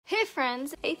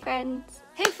friends. Hey friends.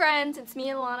 Hey friends, it's me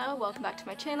Alana. Welcome back to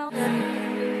my channel.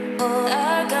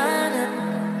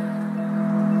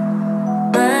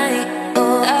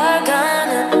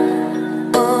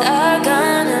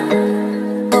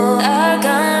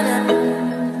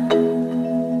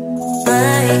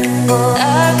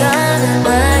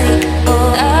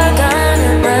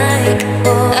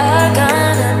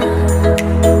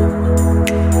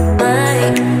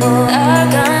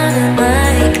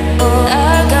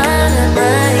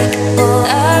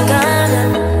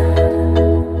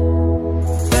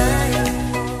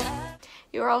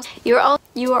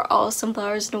 You are all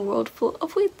sunflowers in a world full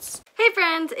of weeds. Hey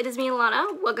friends, it is me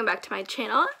Alana. Welcome back to my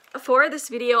channel. For this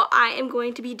video, I am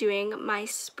going to be doing my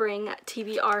spring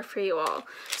TBR for you all.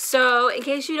 So in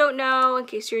case you don't know, in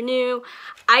case you're new,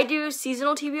 I do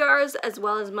seasonal TBRs as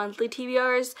well as monthly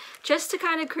TBRs just to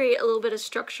kind of create a little bit of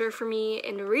structure for me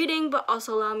in reading, but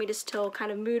also allow me to still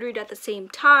kind of mood read at the same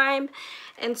time.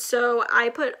 And so I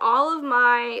put all of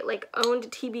my owned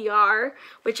TBR,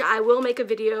 which I will make a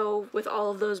video with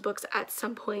all of those books at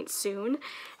some point soon,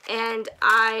 and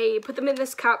I put them in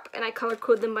this cup and I color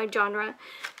code them by genre,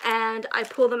 and I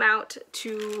pull them out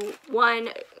to one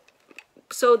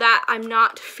so that I'm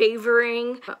not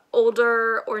favoring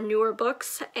older or newer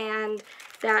books and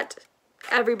that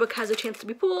every book has a chance to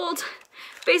be pulled.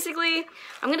 Basically,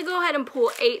 I'm gonna go ahead and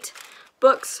pull 8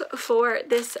 books for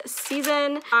this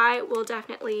season. I will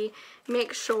definitely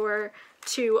make sure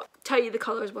to tell you the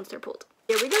colors once they're pulled.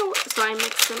 Here we go. So I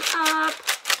mix them up.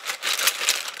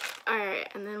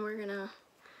 Alright, and then we're gonna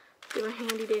do a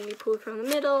handy dandy pull from the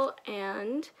middle,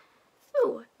 and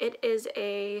ooh, it is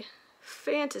a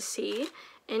fantasy,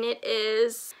 and it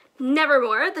is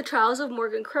Nevermore, The Trials of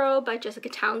Morgan Crow by Jessica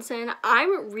Townsend.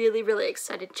 I'm really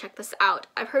excited to check this out.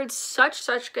 I've heard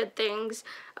such good things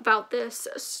about this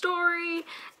story,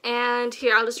 and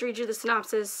here I'll just read you the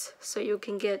synopsis so you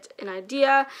can get an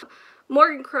idea.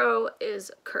 Morgan Crow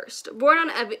is cursed. Born on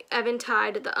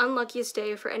Eventide, the unluckiest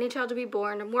day for any child to be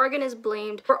born, Morgan is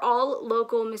blamed for all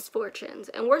local misfortunes,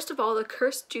 and worst of all, the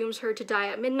curse dooms her to die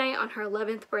at midnight on her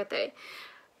 11th birthday.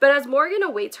 But as Morgan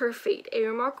awaits her fate, a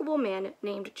remarkable man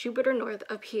named Jupiter North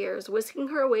appears, whisking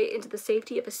her away into the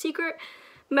safety of a secret,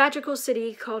 magical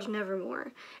city called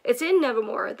Nevermore. It's in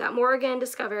Nevermore that Morgan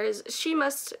discovers she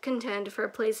must contend for a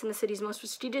place in the city's most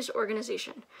prestigious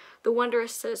organization, the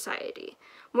Wondrous Society.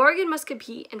 Morgan must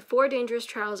compete in 4 dangerous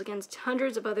trials against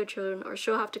hundreds of other children, or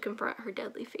she'll have to confront her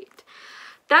deadly fate.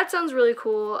 That sounds really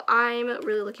cool. I'm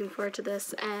really looking forward to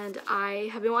this, and I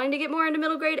have been wanting to get more into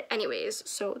middle grade anyways,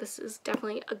 so this is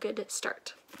definitely a good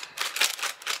start.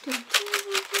 I'm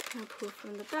gonna pull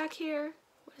from the back here.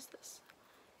 What is this?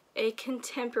 A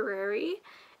contemporary,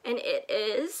 and it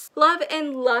is Love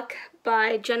and Luck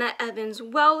by Jenna Evans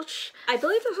Welch. I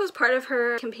believe this was part of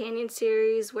her companion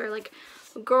series where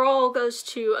a girl goes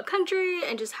to a country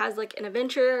and just has an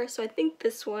adventure. So I think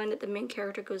this one, the main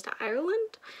character goes to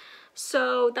Ireland.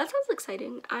 So that sounds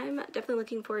exciting. I'm definitely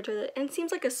looking forward to it, and it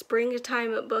seems like a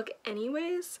springtime book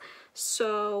anyways,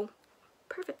 so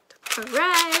perfect. All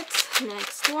right,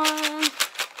 next one.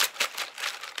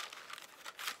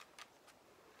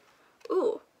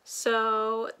 Ooh,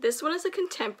 so this one is a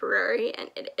contemporary, and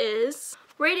it is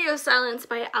Radio Silence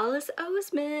by Alice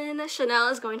Oseman. Chanel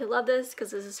is going to love this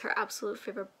because this is her absolute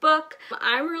favorite book.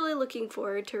 I'm really looking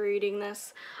forward to reading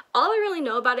this. All I really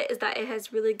know about it is that it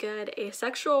has really good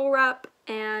asexual rep,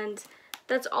 and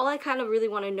that's all I kind of really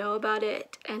want to know about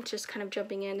it, and just kind of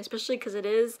jumping in, especially because it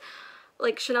is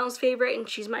Chanel's favorite and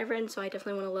she's my friend, so I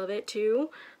definitely want to love it too.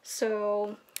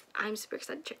 So I'm super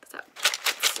excited to check this out.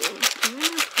 Let's see. I'm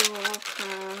gonna pull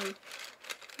from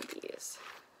these.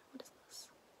 What is this?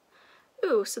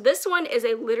 Ooh, so this one is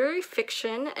a literary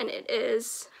fiction, and it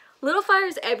is Little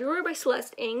Fires Everywhere by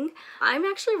Celeste Ng. I'm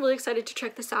actually really excited to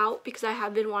check this out because I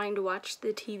have been wanting to watch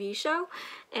the TV show,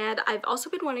 and I've also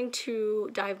been wanting to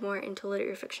dive more into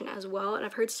literary fiction as well, and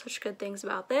I've heard such good things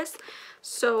about this.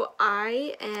 So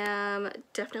I am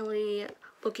definitely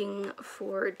looking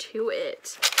forward to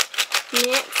it.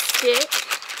 Next stick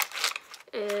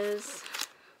is,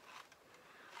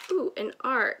 ooh, an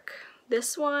ARC.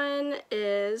 This one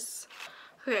is,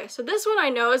 okay, so this one I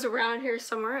know is around here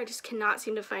somewhere. I just cannot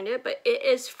seem to find it, but it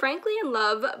is Frankly in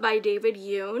Love by David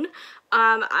Yoon.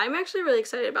 I'm actually really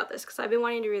excited about this because I've been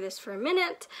wanting to read this for a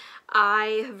minute.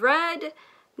 I have read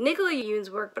Nicola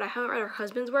Yoon's work, but I haven't read her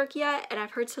husband's work yet, and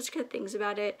I've heard such good things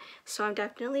about it, so I'm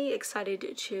definitely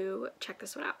excited to check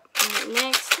this one out. All right,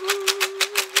 next one.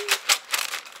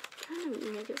 I'm trying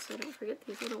to make it so I don't forget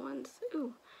these little ones.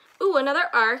 Ooh, another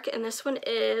ARC, and this one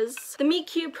is The Meet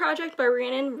Cute Project by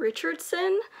Rhiannon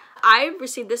Richardson. I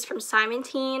received this from Simon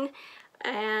Teen.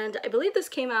 and I believe this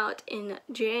came out in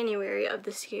January of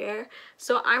this year,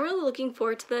 so I'm really looking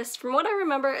forward to this. From what I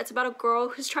remember, it's about a girl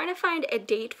who's trying to find a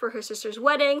date for her sister's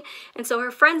wedding, and so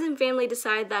her friends and family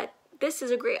decide that this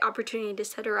is a great opportunity to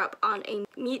set her up on a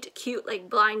meet cute, like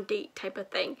blind date type of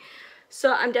thing.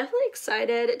 So I'm definitely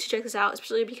excited to check this out,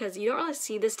 especially because you don't really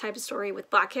see this type of story with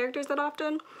Black characters that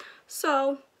often.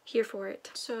 So here for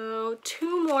it. So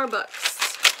 2 more books.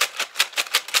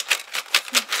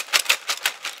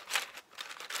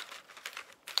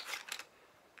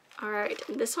 Alright,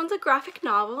 this one's a graphic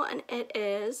novel, and it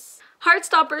is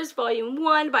Heartstoppers Volume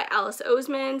 1 by Alice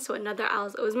Oseman, so another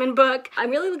Alice Oseman book.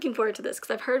 I'm really looking forward to this because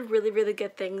I've heard really, really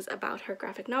good things about her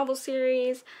graphic novel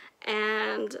series,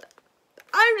 and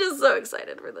I'm just so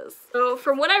excited for this. So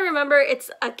from what I remember, it's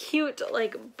a cute,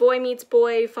 like, boy meets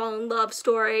boy, fall in love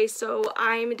story, so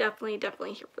I'm definitely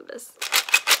here for this.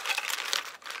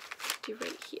 Do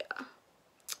right here.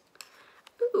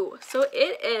 Ooh, so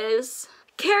it is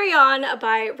Carry On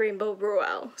by Rainbow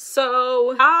Rowell.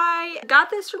 So I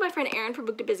got this from my friend Erin from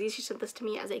Book to Busy. She sent this to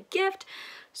me as a gift.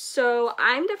 So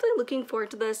I'm definitely looking forward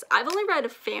to this. I've only read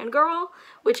Fangirl,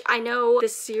 which I know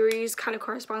this series kind of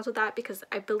corresponds with that because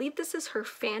I believe this is her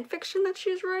fan fiction that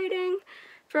she's writing.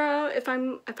 If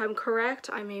I'm correct,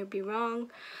 I may be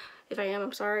wrong. If I am,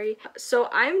 I'm sorry. So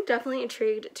I'm definitely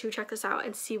intrigued to check this out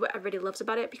and see what everybody loves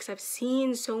about it because I've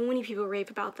seen so many people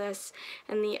rave about this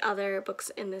and the other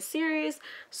books in this series.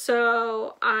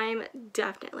 So I'm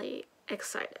definitely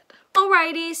excited.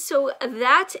 Alrighty, so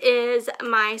that is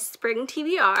my spring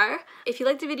TBR. If you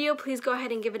liked the video, please go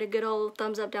ahead and give it a good old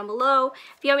thumbs up down below.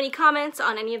 If you have any comments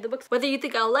on any of the books, whether you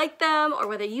think I'll like them or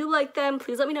whether you like them,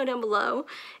 please let me know down below.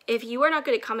 If you are not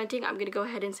good at commenting, I'm going to go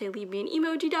ahead and say leave me an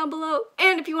emoji down below.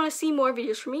 And if you want to see more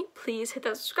videos from me, please hit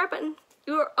that subscribe button.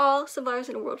 You are all some flowers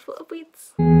in a world full of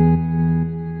weeds.